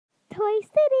Toy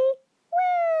City.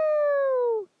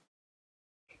 Woo!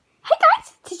 Hey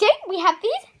guys, today we have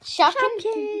these Shopkins.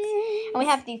 And we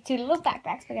have these two little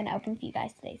backpacks we're going to open for you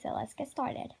guys today. So let's get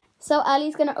started. So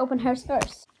Ali's going to open hers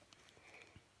first.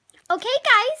 Okay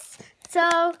guys,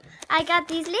 so I got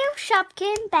these little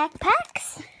Shopkin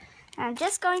backpacks. I'm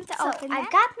just going to open them. I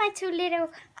got my two little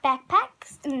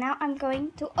backpacks and now I'm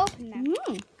going to open them.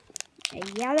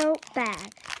 A yellow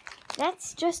bag.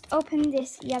 Let's just open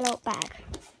this yellow bag.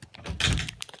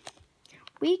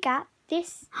 We got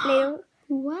this little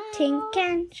tin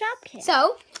can Shopkin.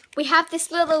 So we have this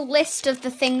little list of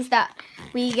the things that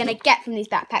we're going to get from these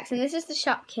backpacks. And this is the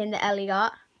Shopkin that Ellie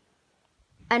got.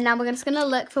 And now we're just going to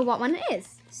look for what one it is.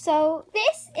 So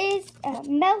this is a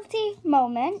Melty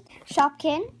Moment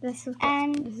Shopkin. This is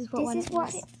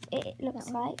what it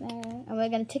looks like. And we're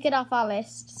going to tick it off our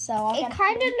list. So it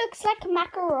kind of looks like a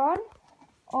macaron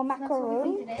or macaroon. That's what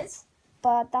we think it is.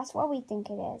 But that's what we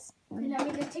think it is. And then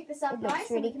we're going to tick this off, it looks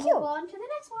guys, really so we can cute. move on to the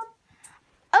next one.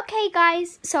 Okay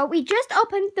guys, so we just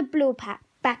opened the blue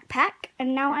backpack.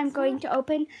 And now I'm going to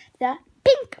open the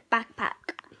pink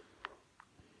backpack.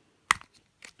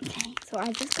 Okay, so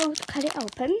I just go to cut it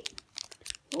open.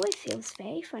 Oh, it feels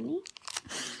very funny.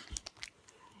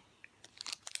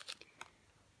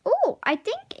 Oh, I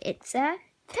think it's a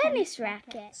tennis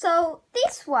racket. So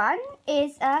this one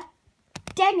is a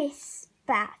tennis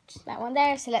bat. That one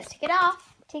there, so let's take it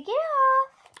off. Take it off.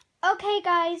 Okay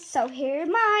guys, so here are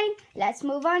mine. Let's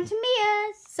move on to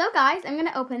Mia's. So guys, I'm going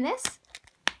to open this.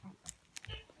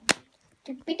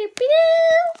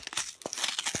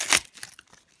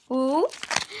 Ooh.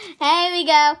 Here we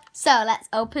go. So let's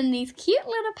open these cute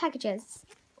little packages.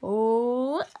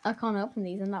 Oh, I can't open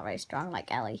these. I'm not very strong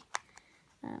like Ellie.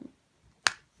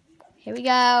 Here we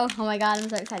go. Oh my god, I'm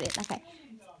so excited. Okay,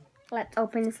 let's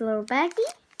open this little baggie.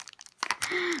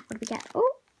 What do we get?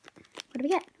 Oh, what do we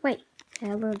get? Wait, is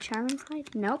there a little charm inside?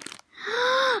 Nope.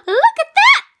 Look at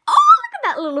that! Oh, look at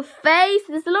that little face.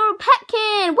 There's a little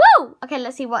petkin. Woo! Okay,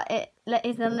 let's see what it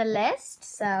is on the list.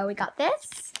 So we got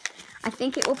this. I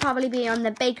think it will probably be on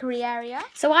the bakery area.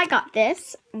 So I got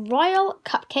this royal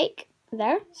cupcake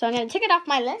there. So I'm going to tick it off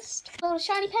my list. A little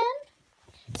shiny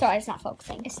pen. Sorry, it's not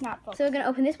focusing. It's not focusing. So we're going to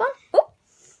open this one. Oh.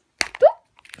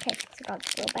 Okay, so I got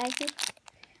this little baggie.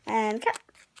 And cut.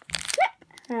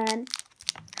 And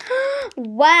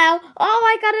wow. Oh,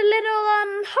 I got a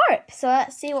little harp. So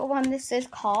let's see what one this is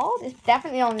called. It's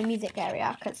definitely on the music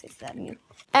area because it's the new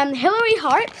Hillary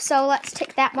harp. So let's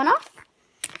tick that one off.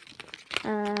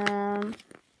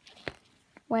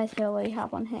 Where's Hillary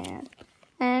harp on here?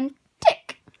 And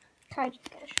tick. Try to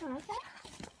get a shot of that.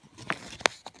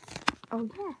 Oh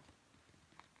yeah.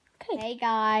 Okay. Hey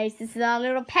guys, this is our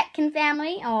little Petkin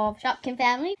family or Shopkin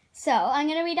family. So I'm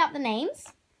gonna read out the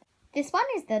names. This one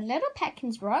is the Little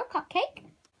Petkins Royal Cupcake,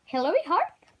 Hillary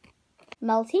Harp,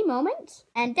 Melty Moment,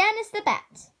 and Dennis the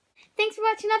Bat. Thanks for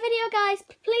watching our video, guys.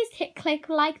 Please click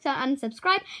like and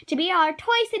subscribe to be our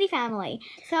Toy City family.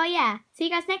 So yeah, see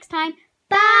you guys next time.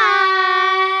 Bye!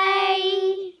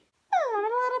 Oh, I'm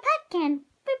a little Petkin.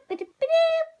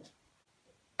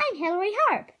 I'm Hillary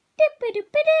Harp.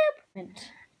 I'm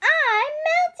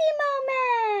Melty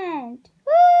Moment.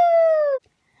 Woo!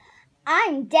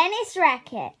 I'm Dennis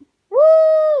Racket.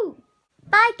 Woo!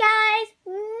 Bye, guys.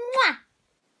 Mwah!